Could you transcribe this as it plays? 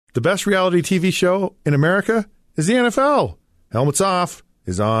The best reality TV show in America is the NFL. Helmets Off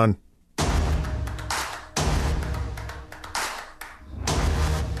is on.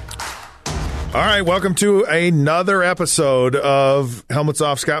 All right, welcome to another episode of Helmets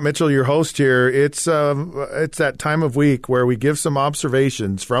Off. Scott Mitchell, your host here. It's that time of week where we give some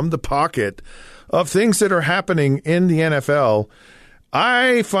observations from the pocket of things that are happening in the NFL.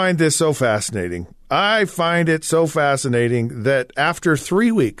 I find this so fascinating. I find it so fascinating that after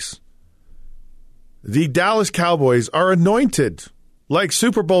 3 weeks, the Dallas Cowboys are anointed like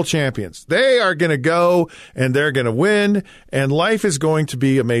Super Bowl champions. They are going to go and they're going to win, and life is going to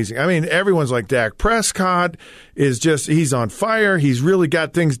be amazing. I mean, everyone's like, Dak Prescott is just, he's on fire. He's really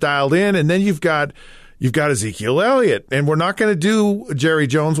got things dialed in. And then you've got Ezekiel Elliott. And we're not going to do, Jerry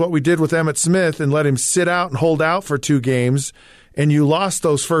Jones, what we did with Emmitt Smith and let him sit out and hold out for 2 games. And you lost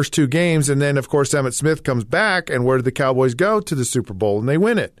those first 2 games. And then, of course, Emmitt Smith comes back. And where do the Cowboys go? To the Super Bowl, and they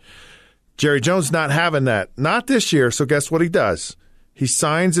win it. Jerry Jones not having that. Not this year. So guess what he does? He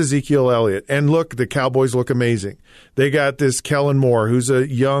signs Ezekiel Elliott. And look, the Cowboys look amazing. They got this Kellen Moore, who's a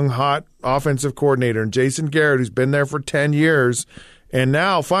young, hot offensive coordinator, and Jason Garrett, who's been there for 10 years. And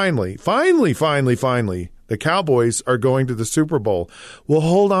now, finally, the Cowboys are going to the Super Bowl. Well,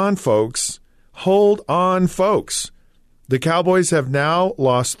 hold on, folks. Hold on, folks. The Cowboys have now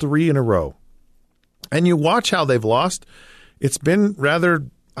lost 3 in a row. And you watch how they've lost. It's been rather,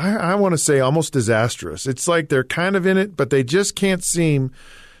 I want to say, almost disastrous. It's like they're kind of in it, but they just can't seem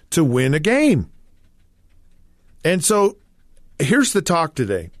to win a game. And so here's the talk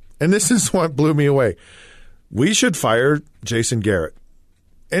today. And this is what blew me away. We should fire Jason Garrett.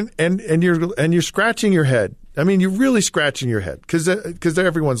 And you're scratching your head. I mean, you're really scratching your head because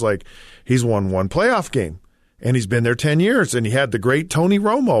everyone's like, he's won 1 playoff game. And he's been there 10 years, and he had the great Tony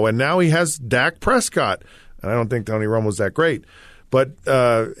Romo, and now he has Dak Prescott. And I don't think Tony Romo's that great, but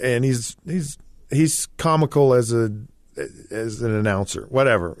and he's comical as an announcer.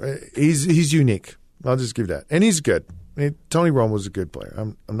 Whatever, he's unique. I'll just give that, and he's good. I mean, Tony Romo was a good player.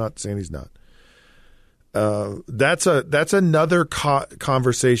 I'm not saying he's not. That's another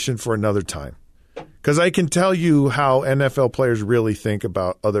conversation for another time, because I can tell you how NFL players really think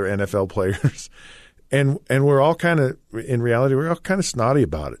about other NFL players. And we're all kind of, in reality, we're all kind of snotty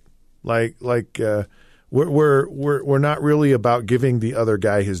about it. Like we're not really about giving the other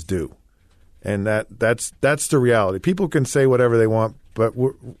guy his due, and that's the reality. People can say whatever they want, but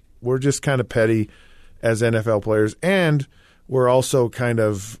we're just kind of petty as NFL players, and we're also kind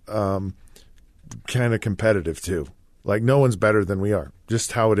of competitive too. Like no one's better than we are.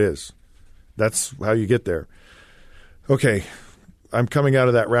 Just how it is. That's how you get there. Okay, I'm coming out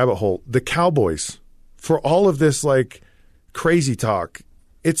of that rabbit hole. The Cowboys. For all of this like crazy talk,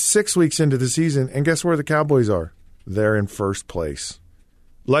 it's 6 weeks into the season, and guess where the Cowboys are? They're in first place.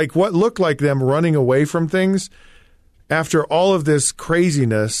 Like what looked like them running away from things, after all of this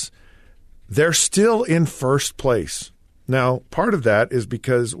craziness, they're still in first place. Now, part of that is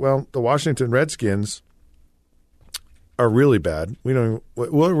because, well, the Washington Redskins are really bad. We're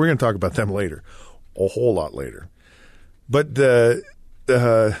going to talk about them later, a whole lot later. But the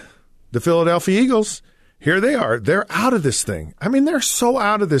Philadelphia Eagles, here they are. They're out of this thing. I mean, they're so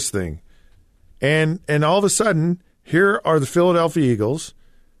out of this thing. And all of a sudden, here are the Philadelphia Eagles.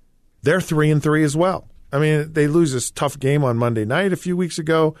 They're 3-3 as well. I mean, they lose this tough game on Monday night a few weeks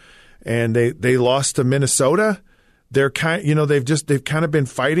ago, and they lost to Minnesota. They're they've kind of been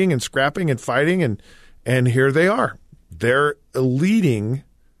fighting and scrapping and fighting, and here they are. They're leading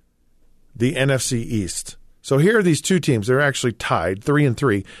the NFC East. So here are these 2 teams. They're actually tied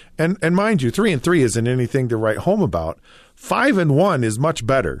 3-3. And mind you, 3-3 isn't anything to write home about. 5-1 is much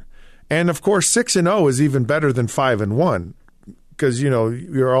better. And of course, 6-0 is even better than 5-1 because,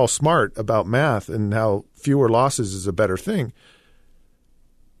 you're all smart about math and how fewer losses is a better thing.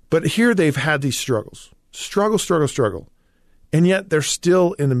 But here they've had these struggles. Struggle. And yet they're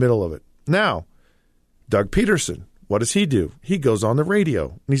still in the middle of it. Now, Doug Peterson. What does he do? He goes on the radio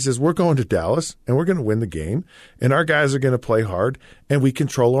and he says, we're going to Dallas and we're going to win the game and our guys are going to play hard and we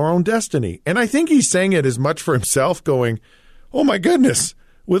control our own destiny. And I think he's saying it as much for himself going, oh my goodness,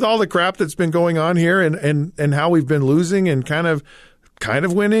 with all the crap that's been going on here and how we've been losing and kind of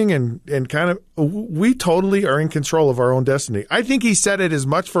winning and kind of, we totally are in control of our own destiny. I think he said it as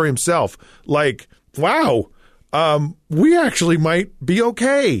much for himself, like, wow, we actually might be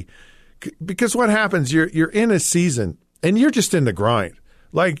okay. Because what happens, you're in a season and you're just in the grind.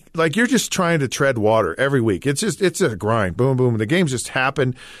 Like you're just trying to tread water every week. It's a grind. Boom, boom. The games just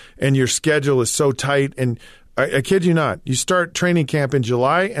happen and your schedule is so tight. And I kid you not, you start training camp in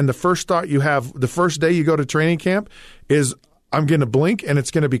July and the first thought you have the first day you go to training camp is, I'm going to blink and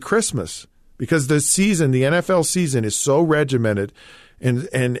it's going to be Christmas because the NFL season is so regimented and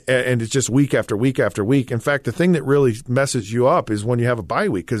it's just week after week after week. In fact, the thing that really messes you up is when you have a bye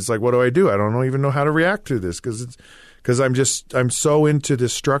week because it's like, what do? I don't even know how to react to this because I'm so into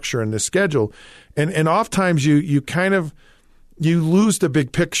this structure and this schedule. And oftentimes you kind of you lose the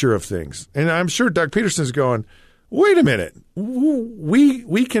big picture of things. And I'm sure Doug Peterson's going, wait a minute,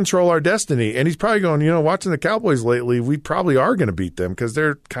 we control our destiny. And he's probably going, watching the Cowboys lately, we probably are going to beat them because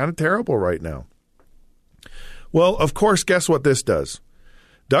they're kind of terrible right now. Well, of course, guess what this does?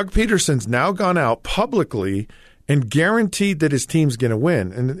 Doug Peterson's now gone out publicly and guaranteed that his team's going to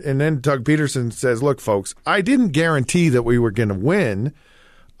win. And then Doug Peterson says, look, folks, I didn't guarantee that we were going to win.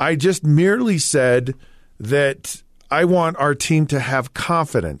 I just merely said that I want our team to have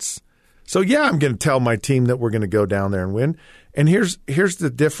confidence. So, yeah, I'm going to tell my team that we're going to go down there and win. And here's the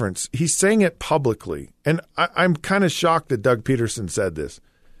difference. He's saying it publicly. And I'm kind of shocked that Doug Peterson said this.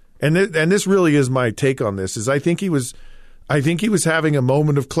 And this really is my take on this, is I think he was having a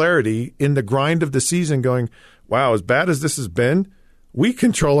moment of clarity in the grind of the season going, wow, as bad as this has been, we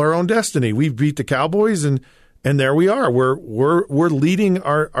control our own destiny. We've beat the Cowboys, and there we are. We're leading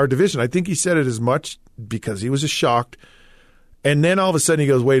our division. I think he said it as much because he was just shocked. And then all of a sudden he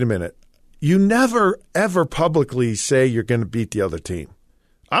goes, wait a minute. You never, ever publicly say you're going to beat the other team.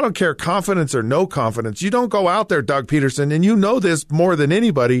 I don't care, confidence or no confidence. You don't go out there, Doug Peterson, and you know this more than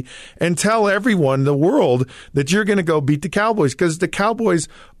anybody, and tell everyone, the world, that you're going to go beat the Cowboys, because the Cowboys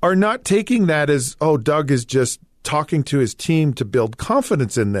are not taking that as, oh, Doug is just talking to his team to build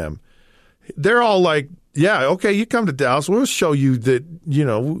confidence in them. They're all like, yeah, okay, you come to Dallas, we'll show you that,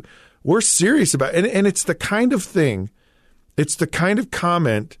 we're serious about it. And it's the kind of thing, it's the kind of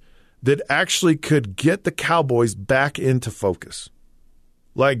comment that actually could get the Cowboys back into focus.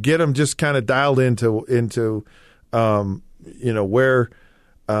 Like get them just kind of dialed into where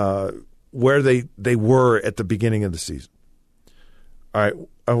they were at the beginning of the season. All right,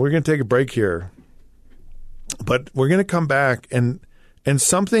 we're going to take a break here, but we're going to come back and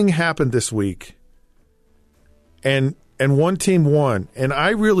something happened this week, and one team won, and I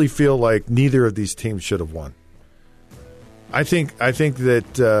really feel like neither of these teams should have won. I think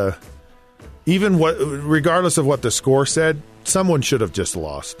that regardless of what the score said, someone should have just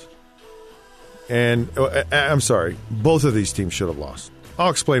lost. And I'm sorry, both of these teams should have lost. I'll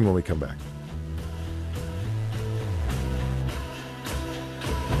explain when we come back.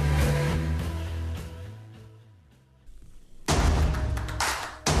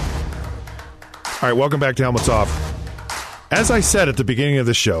 All right, welcome back to Helmets Off. As I said at the beginning of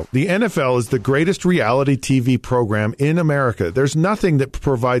the show, the NFL is the greatest reality TV program in America. There's nothing that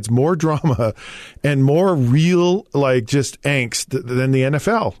provides more drama and more real, just angst than the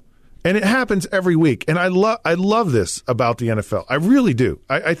NFL. And it happens every week. And I love this about the NFL. I really do.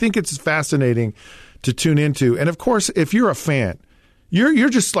 I think it's fascinating to tune into. And of course, if you're a fan, you're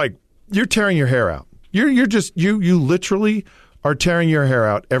just like, you're tearing your hair out. You literally are tearing your hair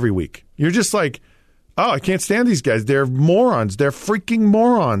out every week. You're just like, oh, I can't stand these guys. They're morons. They're freaking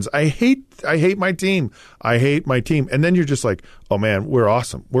morons. I hate my team. I hate my team. And then you're just like, oh man, we're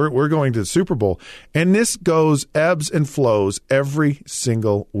awesome. We're going to the Super Bowl. And this goes ebbs and flows every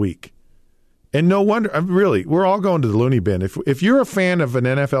single week. And no wonder, really, we're all going to the loony bin. If you're a fan of an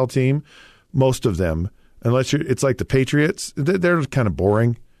NFL team, most of them, it's like the Patriots, they're kind of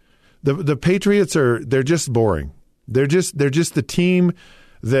boring. The Patriots they're just boring. They're just the team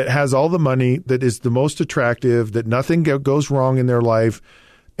that has all the money, that is the most attractive, that nothing goes wrong in their life,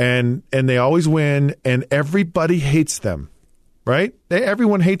 and they always win, and everybody hates them, right?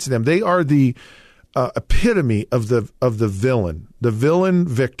 Everyone hates them. They are the epitome of the villain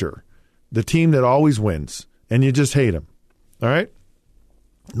Victor, the team that always wins, and you just hate them, all right?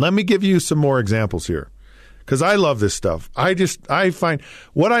 Let me give you some more examples here, because I love this stuff. I find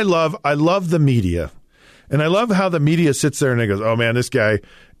what I love the media. And I love how the media sits there and they goes, oh, man, this guy.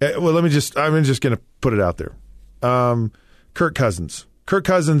 Well, I'm just going to put it out there. Kirk Cousins. Kirk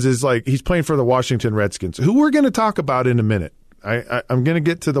Cousins is he's playing for the Washington Redskins, who we're going to talk about in a minute. I'm going to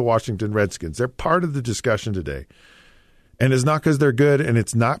get to the Washington Redskins. They're part of the discussion today. And it's not because they're good, and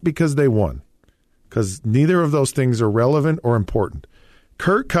it's not because they won, because neither of those things are relevant or important.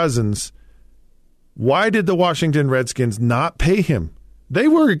 Kirk Cousins, why did the Washington Redskins not pay him? They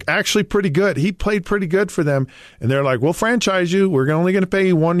were actually pretty good. He played pretty good for them. And they're like, we'll franchise you. We're only going to pay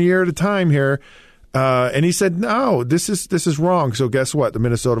you 1 year at a time here. And he said, no, this is wrong. So guess what? The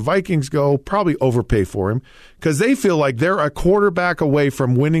Minnesota Vikings probably overpay for him because they feel like they're a quarterback away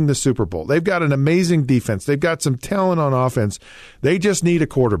from winning the Super Bowl. They've got an amazing defense. They've got some talent on offense. They just need a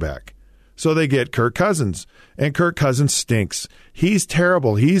quarterback. So they get Kirk Cousins, and Kirk Cousins stinks. He's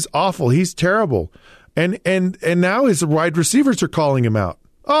terrible. He's awful. He's terrible. And now his wide receivers are calling him out.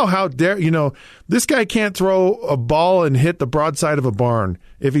 Oh, how dare, this guy can't throw a ball and hit the broadside of a barn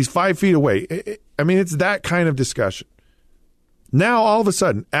if he's 5 feet away. I mean, it's that kind of discussion. Now, all of a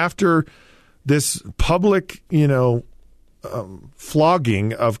sudden, after this public,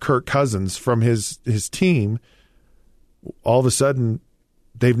 flogging of Kirk Cousins from his team, all of a sudden,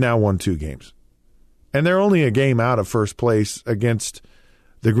 they've now won 2 games. And they're only a game out of first place against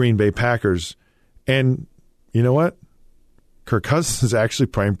the Green Bay Packers. And you know what? Kirk Cousins is actually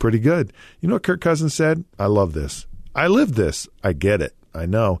playing pretty good. You know what Kirk Cousins said? I love this. I live this. I get it. I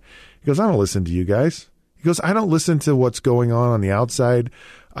know. He goes, I don't listen to you guys. He goes, I don't listen to what's going on the outside.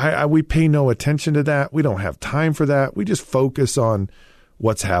 We pay no attention to that. We don't have time for that. We just focus on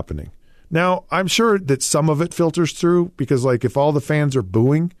what's happening. Now, I'm sure that some of it filters through because, if all the fans are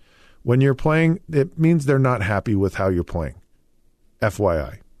booing when you're playing, it means they're not happy with how you're playing.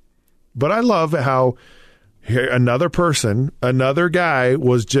 FYI. But I love how another guy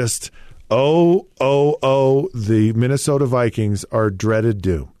was just, the Minnesota Vikings are dreaded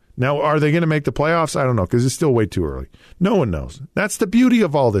doom. Now, are they going to make the playoffs? I don't know because it's still way too early. No one knows. That's the beauty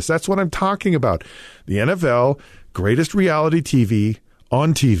of all this. That's what I'm talking about. The NFL, greatest reality TV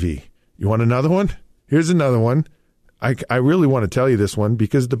on TV. You want another one? Here's another one. I really want to tell you this one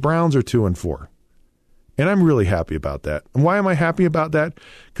because the Browns are 2-4. And I'm really happy about that. And why am I happy about that?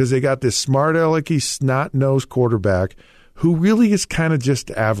 Because they got this smart-alecky, snot-nosed quarterback who really is kind of just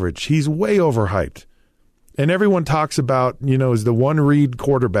average. He's way overhyped. And everyone talks about, is the one-read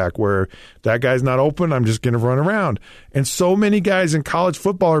quarterback where that guy's not open, I'm just going to run around. And so many guys in college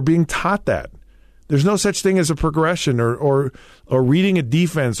football are being taught that. There's no such thing as a progression or reading a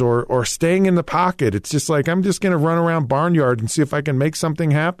defense or staying in the pocket. It's just like, I'm just going to run around barnyard and see if I can make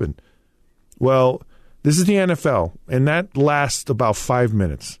something happen. Well, this is the NFL, and that lasts about 5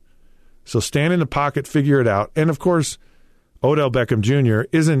 minutes. So stand in the pocket, figure it out. And, of course, Odell Beckham Jr.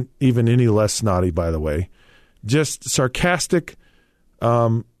 isn't even any less snotty, by the way. Just sarcastic,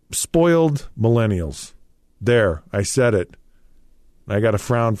 spoiled millennials. There, I said it. I got a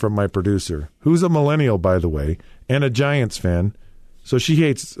frown from my producer, who's a millennial, by the way, and a Giants fan. So she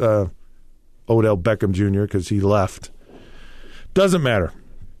hates Odell Beckham Jr. because he left. Doesn't matter.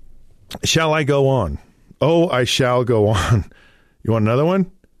 Shall I go on? Oh, I shall go on. You want another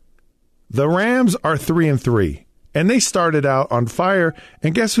one? The Rams are 3-3, and they started out on fire,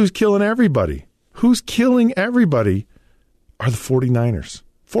 and guess who's killing everybody? Who's killing everybody are the 49ers.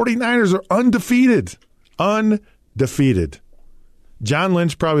 49ers are undefeated. Undefeated. John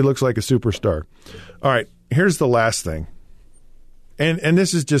Lynch probably looks like a superstar. All right, here's the last thing. And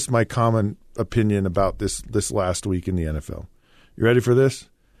this is just my common opinion about this last week in the NFL. You ready for this?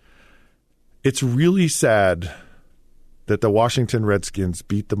 It's really sad that the Washington Redskins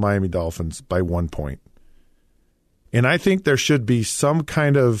beat the Miami Dolphins by 1 point. And I think there should be some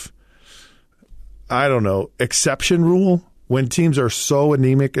kind of, exception rule when teams are so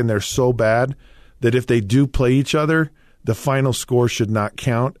anemic and they're so bad that if they do play each other, the final score should not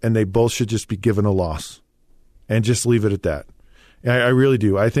count and they both should just be given a loss and just leave it at that. I really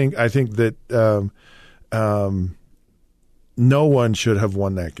do. I think that no one should have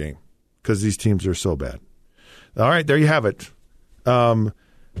won that game because these teams are so bad. All right, there you have it.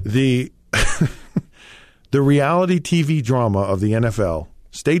 The the reality TV drama of the NFL.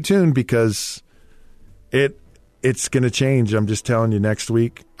 Stay tuned because it's going to change. I'm just telling you next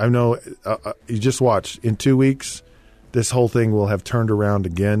week. I know you just watch. In 2 weeks, this whole thing will have turned around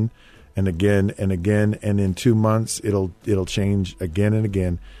again and again and again. And in 2 months, it'll change again and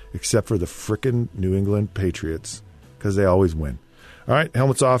again, except for the frickin' New England Patriots because they always win. All right,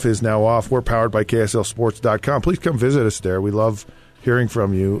 Helmets Off is now off. We're powered by KSLSports.com. Please come visit us there. We love hearing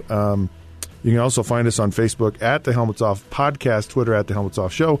from you. You can also find us on Facebook at the Helmets Off Podcast, Twitter at the Helmets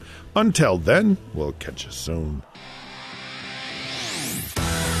Off Show. Until then, we'll catch you soon.